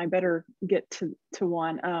chat, and I better get to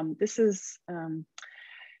one. This is the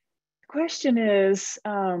question is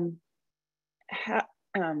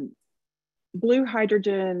blue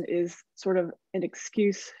hydrogen is sort of an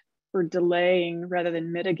excuse for delaying rather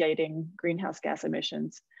than mitigating greenhouse gas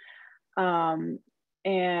emissions,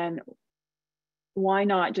 and why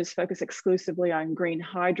not just focus exclusively on green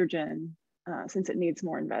hydrogen since it needs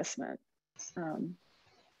more investment?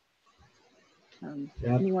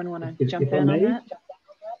 Anyone want to jump in on that?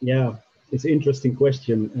 Yeah, it's an interesting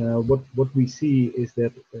question. What we see is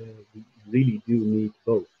that we really do need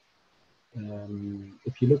both.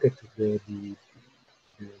 If you look at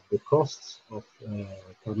the costs of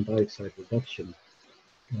carbon dioxide reduction,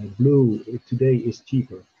 blue today is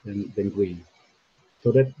cheaper than green.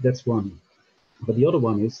 So that's one. But the other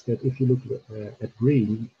one is that if you look at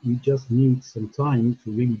green, we just need some time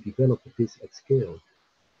to really develop this at scale.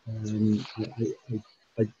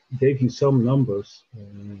 I gave you some numbers,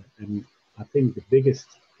 and I think the biggest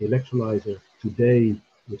electrolyzer today,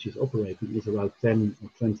 which is operating, is around 10 or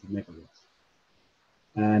 20 megawatts.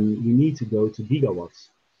 And we need to go to gigawatts.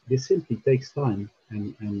 This simply takes time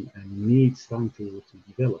and needs time to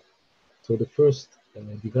develop. So the first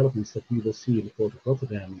developments that we will see in the Port of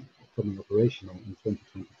Rotterdam coming operational in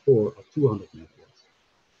 2024 are 200 megawatts.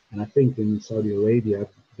 And I think in Saudi Arabia,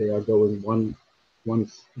 they are going one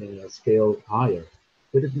scale higher,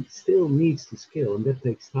 but it still needs to scale, and that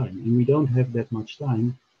takes time. And we don't have that much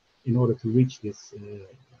time in order to reach this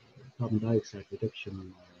carbon dioxide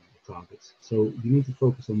reduction targets. So you need to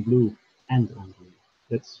focus on blue and on green.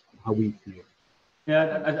 That's how we feel.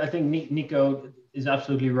 Yeah, I think Nico is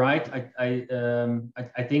absolutely right.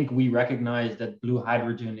 I think we recognize that blue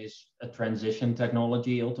hydrogen is a transition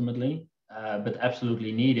technology ultimately, but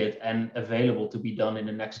absolutely needed and available to be done in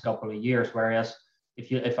the next couple of years. Whereas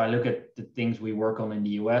if I look at the things we work on in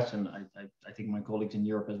the US, and I think my colleagues in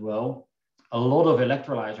Europe as well, a lot of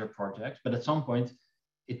electrolyzer projects, but at some point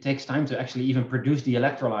it takes time to actually even produce the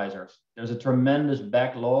electrolyzers. There's a tremendous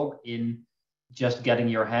backlog in just getting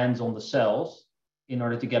your hands on the cells in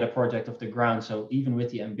order to get a project off the ground. So even with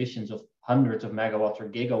the ambitions of hundreds of megawatts or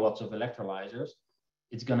gigawatts of electrolyzers,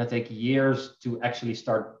 it's going to take years to actually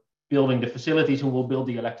start building the facilities who will build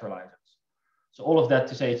the electrolyzers. So all of that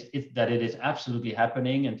to say that it is absolutely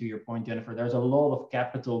happening. And to your point, Jennifer, there's a lot of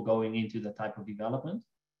capital going into that type of development,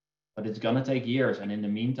 but it's going to take years. And in the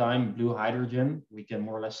meantime, blue hydrogen, we can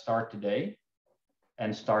more or less start today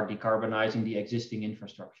and start decarbonizing the existing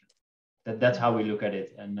infrastructure. That's how we look at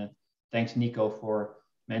it. And thanks, Nico, for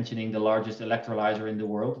mentioning the largest electrolyzer in the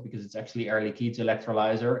world, because it's actually Air Liquide's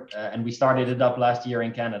electrolyzer. And we started it up last year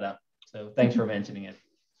in Canada. So thanks for mentioning it.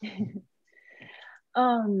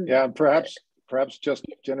 Yeah, perhaps just,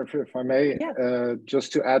 Jennifer, if I may, yeah.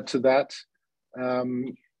 Just to add to that,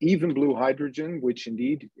 even blue hydrogen, which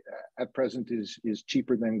indeed at present is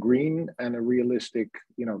cheaper than green and a realistic,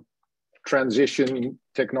 transition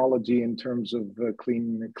technology in terms of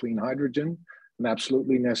clean hydrogen, and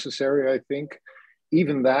absolutely necessary, I think.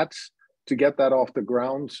 Even that, to get that off the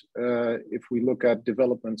ground, if we look at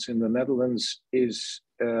developments in the Netherlands, is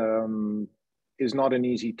not an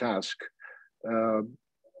easy task.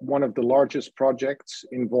 One of the largest projects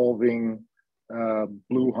involving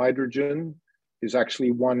blue hydrogen is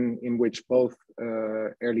actually one in which both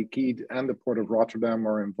Air Liquide and the Port of Rotterdam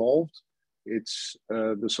are involved. It's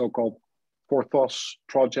the so-called Porthos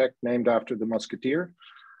project, named after the Musketeer.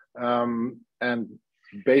 And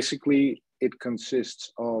basically, it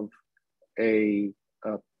consists of a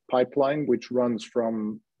pipeline which runs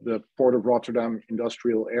from the Port of Rotterdam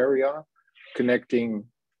industrial area, connecting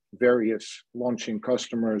various launching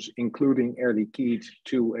customers, including Air Liquide,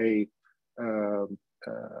 to a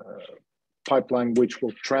pipeline which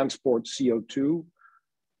will transport CO2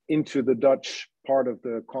 into the Dutch part of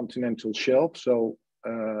the continental shelf. So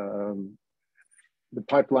the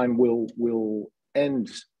pipeline will end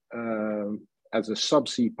as a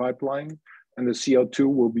subsea pipeline, and the CO2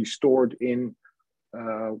 will be stored in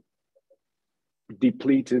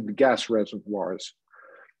depleted gas reservoirs.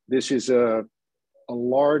 This is a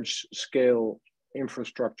large scale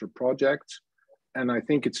infrastructure project, and I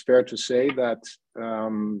think it's fair to say that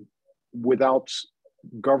without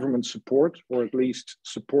government support, or at least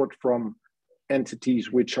support from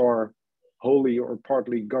entities which are wholly or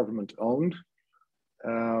partly government owned,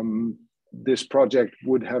 this project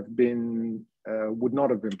would not have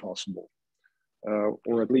been possible,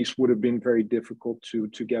 or at least would have been very difficult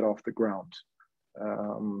to get off the ground.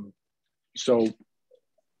 So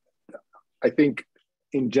I think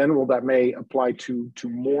in general that may apply to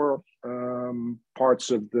more parts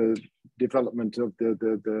of the development of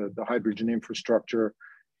the hydrogen infrastructure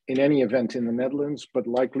in any event in the Netherlands, but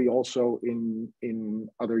likely also in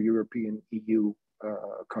other European EU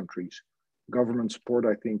countries. Government support,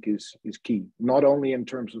 I think, is key, not only in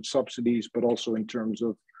terms of subsidies, but also in terms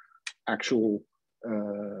of actual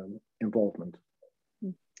involvement.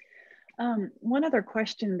 One other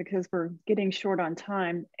question, because we're getting short on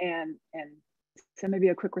time, and so maybe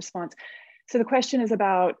a quick response. So the question is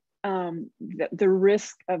about the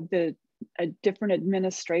risk of a different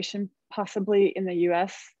administration, possibly in the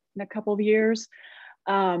US in a couple of years.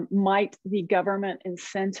 Might the government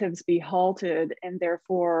incentives be halted and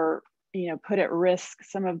therefore, put at risk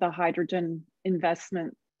some of the hydrogen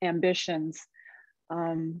investment ambitions?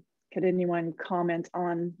 Could anyone comment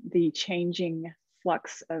on the changing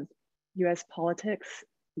flux of US politics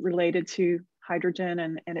related to hydrogen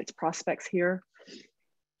and its prospects here?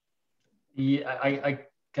 Yeah, I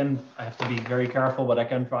have to be very careful, but I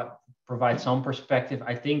can provide some perspective.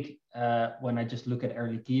 I think when I just look at Air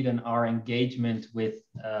Liquide and our engagement with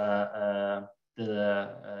the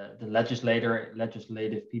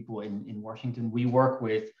legislative people in Washington, we work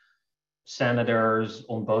with senators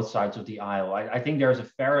on both sides of the aisle. I think there's a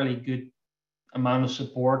fairly good amount of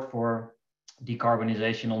support for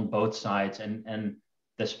decarbonization on both sides, and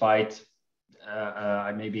despite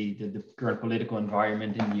maybe the current political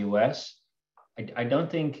environment in the US, I don't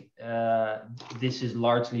think this is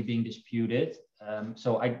largely being disputed.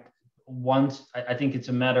 So I think it's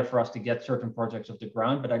a matter for us to get certain projects off the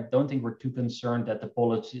ground, but I don't think we're too concerned that the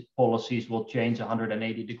policies will change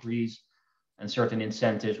 180 degrees and certain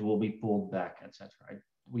incentives will be pulled back, etc.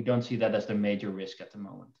 We don't see that as the major risk at the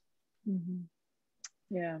moment. Mm-hmm.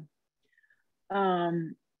 Yeah.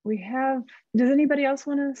 Does anybody else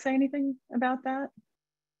want to say anything about that?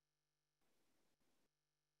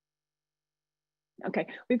 Okay,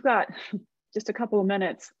 we've got just a couple of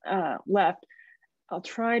minutes left. I'll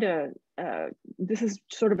try to, this is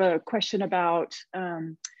sort of a question about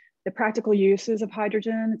the practical uses of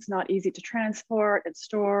hydrogen. It's not easy to transport and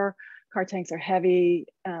store. Car tanks are heavy.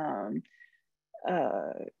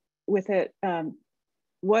 With it,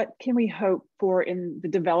 what can we hope for in the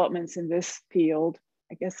developments in this field?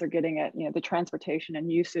 I guess they're getting at the transportation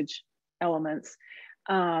and usage elements.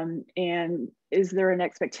 And is there an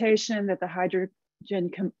expectation that the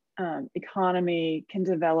hydrogen economy can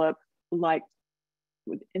develop like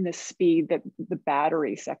in the speed that the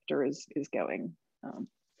battery sector is going?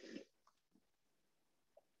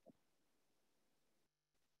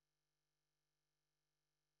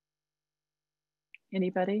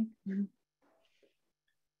 Anybody?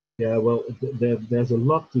 Yeah, well, there's a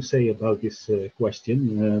lot to say about this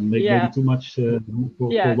question. Maybe too much for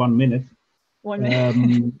 1 minute. 1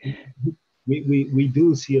 minute. We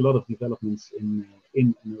do see a lot of developments in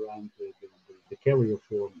and around the carrier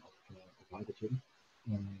form of hydrogen.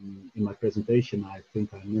 In my presentation, I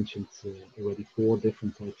think I mentioned already 4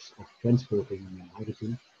 different types of transporting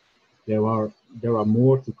hydrogen. There are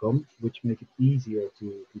more to come, which make it easier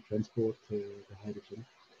to transport the hydrogen.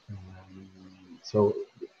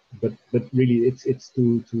 But really, it's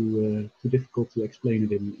too difficult to explain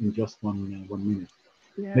it in just 1 minute.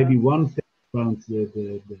 Yeah. Maybe one thing around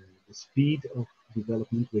the speed of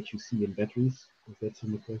development, which you see in batteries, if that's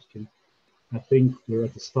in the question. I think we're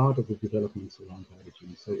at the start of the developments around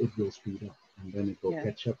hydrogen, so it will speed up, and then it will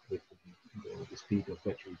catch up with the speed of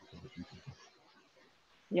battery development.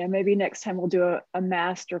 Yeah, maybe next time we'll do a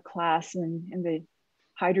master class in the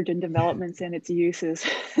hydrogen developments and its uses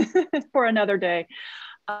for another day.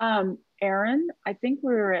 Aaron, I think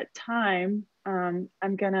we're at time.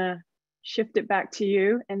 I'm gonna shift it back to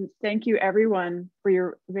you, and thank you everyone for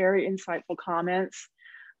your very insightful comments.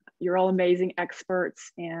 You're all amazing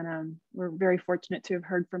experts, and we're very fortunate to have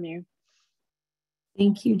heard from you.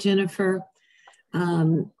 Thank you, Jennifer.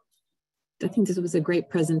 I think this was a great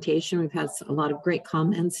presentation. We've had a lot of great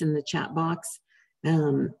comments in the chat box.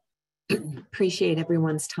 Appreciate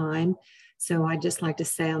everyone's time. So I'd just like to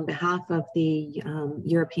say on behalf of the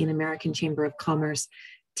European American Chamber of Commerce,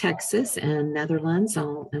 Texas and Netherlands,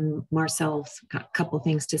 and Marcel's got a couple of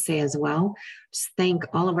things to say as well. Just thank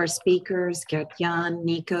all of our speakers, Gert-Jan,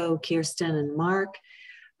 Nico, Kirsten, and Mark,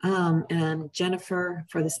 and Jennifer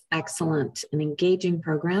for this excellent and engaging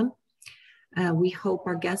program. We hope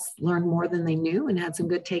our guests learned more than they knew and had some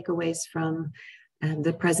good takeaways from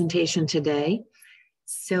the presentation today.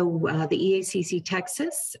 So the EACC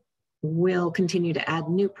Texas will continue to add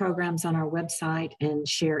new programs on our website and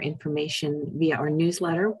share information via our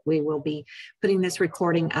newsletter. We will be putting this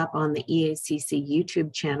recording up on the EACC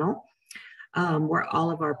YouTube channel, where all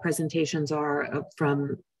of our presentations are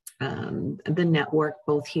from the network,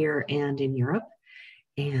 both here and in Europe.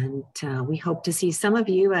 And we hope to see some of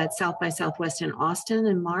you at South by Southwest in Austin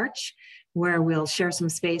in March, where we'll share some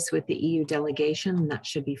space with the EU delegation. That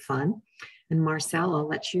should be fun. And Marcel, I'll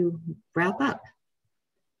let you wrap up.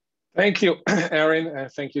 Thank you, Erin.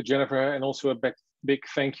 Thank you, Jennifer. And also a big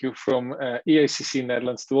thank you from EACC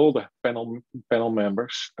Netherlands to all the panel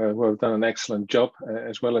members who have done an excellent job,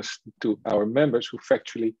 as well as to our members who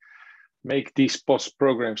factually make these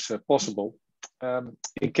programs possible.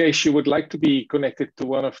 In case you would like to be connected to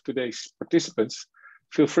one of today's participants,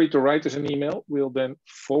 feel free to write us an email. We'll then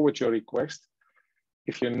forward your request.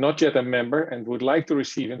 If you're not yet a member and would like to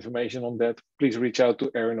receive information on that, please reach out to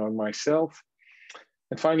Erin or myself.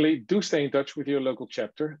 And finally, do stay in touch with your local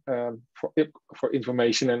chapter for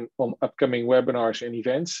information and on upcoming webinars and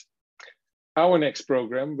events. Our next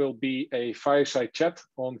program will be a fireside chat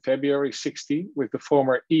on February 16 with the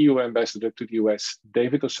former EU ambassador to the US,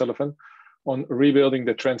 David O'Sullivan, on rebuilding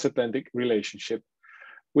the transatlantic relationship.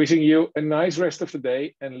 Wishing you a nice rest of the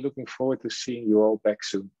day and looking forward to seeing you all back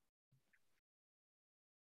soon.